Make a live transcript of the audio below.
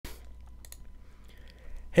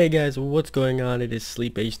Hey guys, what's going on? It is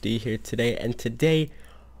Sleep HD here today, and today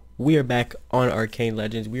we are back on Arcane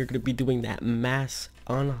Legends. We are going to be doing that mass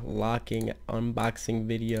unlocking unboxing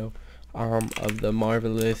video of the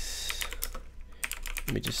marvelous.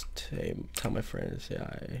 Let me just tell my friend to say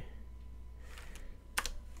hi.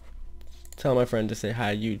 Tell my friend to say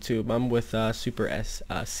hi, YouTube. I'm with Super S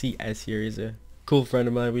CS here. He's a cool friend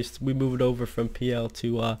of mine. We moved over from PL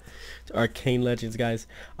to Arcane Legends, guys.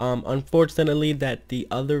 Unfortunately, that the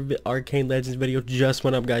other Arcane Legends video just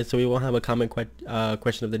went up, guys, so we won't have a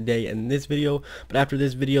question of the day in this video, but after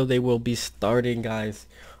this video they will be starting, guys.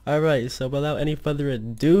 Alright, so without any further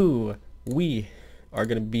ado, we are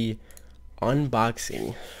gonna be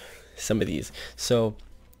unboxing some of these. So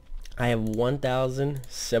I have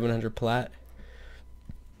 1,700 plat.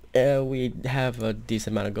 We have a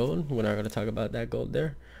decent amount of gold. We're not going to talk about that gold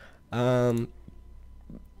there.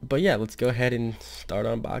 But yeah, let's go ahead and start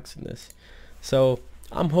unboxing this. So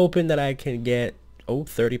I'm hoping that I can get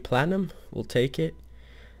 30 platinum. We'll take it.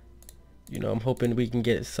 You know, I'm hoping we can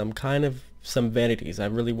get some vanities. I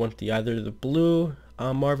really want either the blue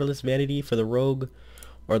marvelous vanity for the rogue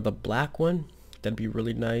or the black one. That'd be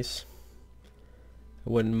really nice. I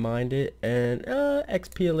wouldn't mind it. And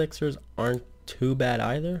XP elixirs aren't too bad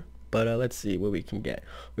either, but let's see what we can get.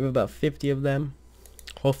 We have about 50 of them.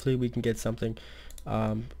 Hopefully we can get something.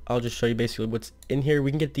 I'll just show you basically what's in here.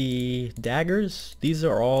 We can get the daggers. These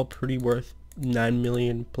are all pretty worth 9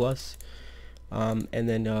 million plus. And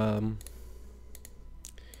then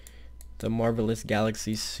the marvelous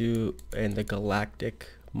galaxy suit and the galactic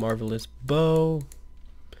marvelous bow.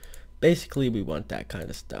 Basically we want that kind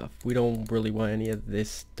of stuff. We don't really want any of this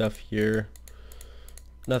stuff here.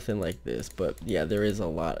 Nothing like this, but yeah, there is a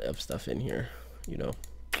lot of stuff in here, you know,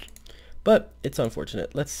 but it's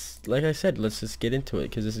unfortunate. Like I said, let's just get into it,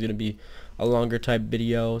 because this is going to be a longer type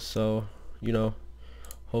video, so you know,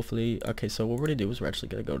 hopefully. Okay, so what we're going to do is we're actually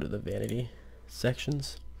going to go to the vanity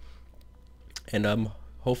sections, and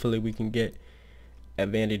hopefully we can get a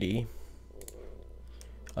vanity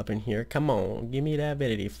up in here. Come on, give me that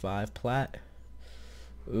vanity. 5 plat.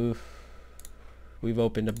 Oof, we've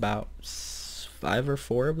opened about 5 or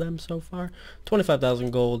 4 of them so far. 25,000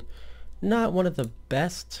 gold, not one of the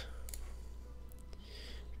best,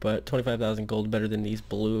 but 25,000 gold better than these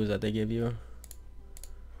blues that they give you.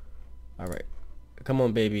 All right, come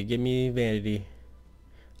on baby, give me vanity.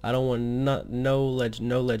 I don't want no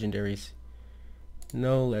legendaries,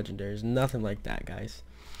 nothing like that, guys.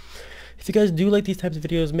 If you guys do like these types of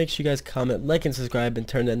videos, make sure you guys comment, like, and subscribe, and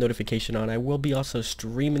turn that notification on. I will be also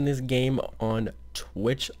streaming this game on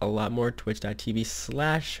Twitch a lot more,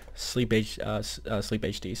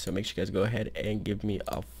 twitch.tv/sleephd. So make sure you guys go ahead and give me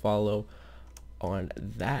a follow on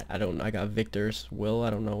that. I got Victor's Will.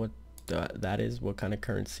 I don't know what that is, what kind of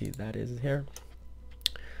currency that is here.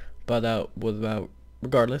 But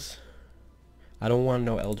regardless, I don't want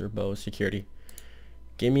no elder bow security.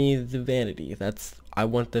 Give me the vanity. I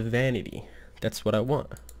want the vanity. That's what I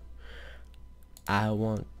want. I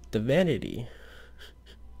want the vanity.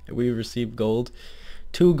 We received gold.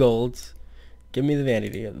 2 golds. Give me the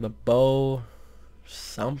vanity. The bow.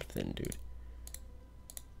 Something, dude.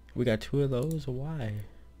 We got 2 of those. Why?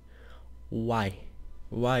 Why?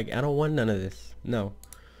 I don't want none of this. No.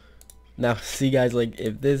 Now, see guys, like,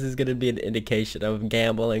 if this is gonna be an indication of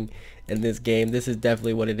gambling in this game, this is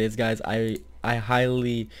definitely what it is, guys. I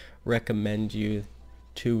highly recommend you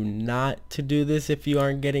to not to do this if you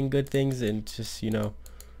aren't getting good things, and just, you know,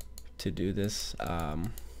 to do this.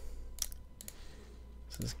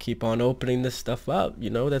 Just keep on opening this stuff up, you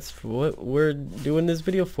know. That's what we're doing this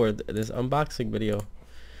video for, this unboxing video.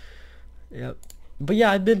 Yep. But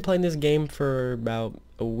yeah, I've been playing this game for about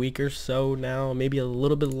a week or so now, maybe a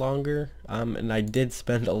little bit longer, and I did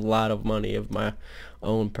spend a lot of money, of my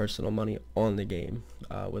own personal money, on the game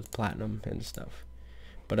with platinum and stuff.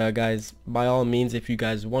 But guys, by all means, if you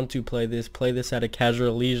guys want to play this at a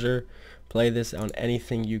casual leisure, play this on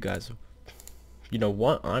anything you guys, you know,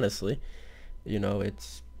 want. Honestly, you know,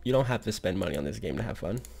 you don't have to spend money on this game to have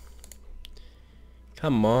fun.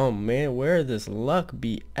 Come on, man, where this luck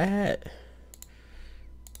be at?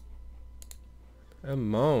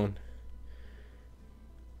 Come on.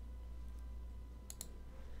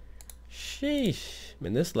 Sheesh,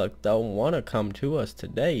 man, this luck don't want to come to us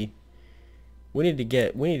today. We need to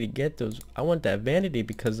get those. I want that vanity,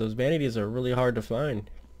 because those vanities are really hard to find.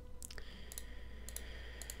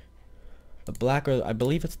 The black, or I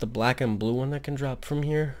believe it's the black and blue one that can drop from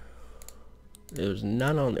here. There's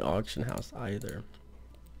none on the auction house either.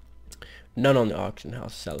 None on the auction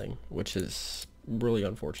house selling, which is really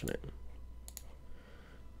unfortunate.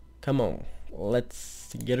 Come on,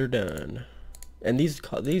 let's get her done. And these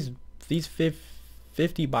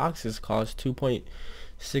 50 boxes cost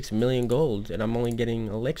 2.6 million gold, and I'm only getting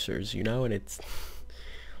elixirs, you know, and it's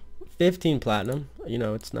 15 platinum. You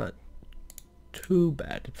know, it's not too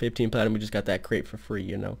bad. 15 platinum, we just got that crate for free,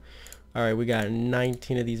 you know. All right, we got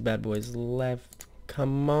 19 of these bad boys left.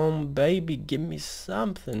 Come on, baby, give me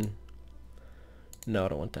something. No, I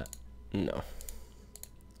don't want that. No.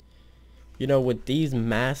 You know, with these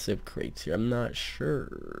massive crates here, I'm not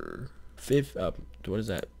sure. What is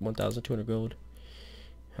that? 1,200 gold.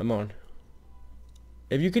 Come on.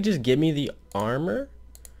 If you could just give me the armor,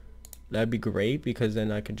 that'd be great, because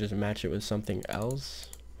then I could just match it with something else.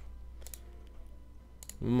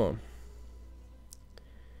 Come on.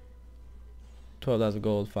 12,000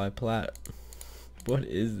 gold, 5 plat. What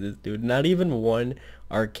is this, dude? Not even one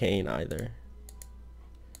arcane either.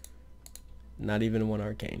 Not even one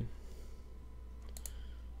arcane.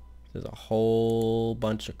 There's a whole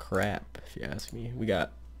bunch of crap, if you ask me. We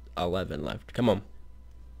got 11 left. Come on.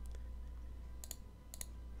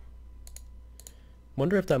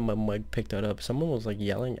 Wonder if that mic picked that up. Someone was like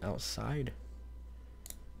yelling outside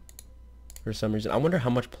for some reason. I wonder how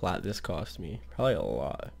much plat this cost me. Probably a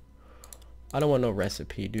lot. I don't want no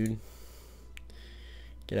recipe, dude.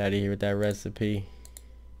 Get out of here with that recipe.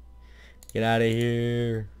 Get out of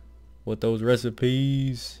here with those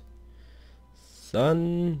recipes,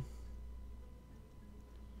 son.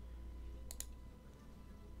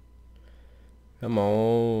 Come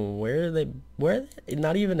on, where are they? Where are they?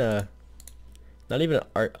 Not even an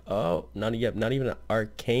art. Oh, not even an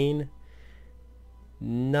arcane.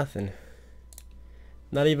 Nothing.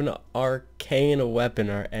 Not even an arcane weapon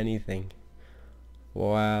or anything.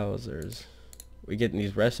 Wowzers. We getting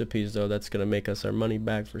these recipes though. That's gonna make us our money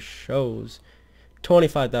back for shows.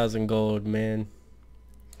 25,000 gold, man.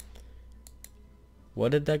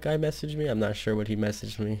 What did that guy message me? I'm not sure what he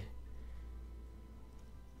messaged me.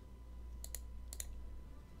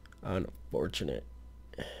 Unfortunate.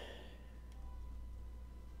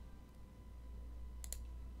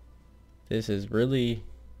 This is really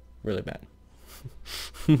bad.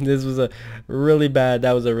 This was a really bad,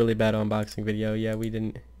 that was a really bad unboxing video. Yeah, we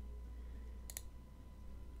didn't,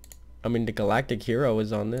 I mean, the Galactic Hero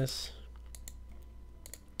is on this.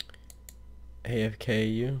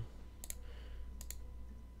 AFKU.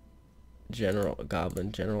 General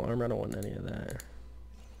Goblin, General Armor. I don't want any of that.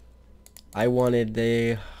 I wanted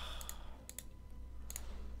the...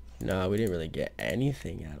 No, we didn't really get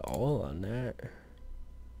anything at all on that.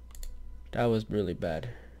 That was really bad.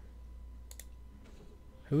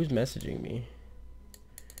 Who's messaging me?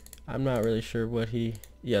 I'm not really sure what he...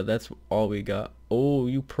 Yeah, that's all we got. Oh,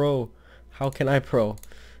 you pro. How can I pro?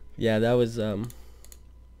 Yeah, that was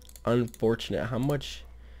unfortunate. How much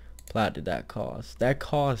plat did that cost? That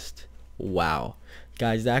cost... Wow.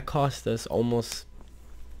 Guys, that cost us almost...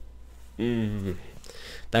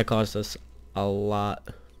 That cost us a lot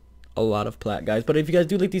of plat, guys. But if you guys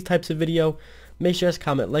do like these types of video, make sure to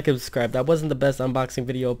comment, like, and subscribe. That wasn't the best unboxing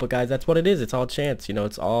video, but guys, that's what it is. It's all chance, you know.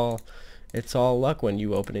 It's all luck when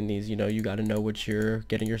you opening these. You know, you got to know what you're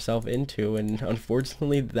getting yourself into, and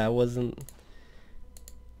unfortunately that wasn't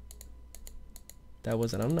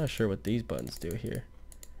I'm not sure what these buttons do here.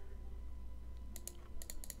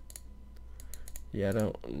 Yeah, I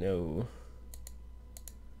don't know.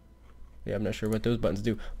 Yeah, I'm not sure what those buttons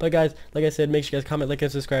do. But guys, like I said, make sure you guys comment, like,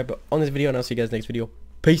 and subscribe on this video, and I'll see you guys next video.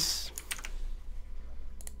 Peace.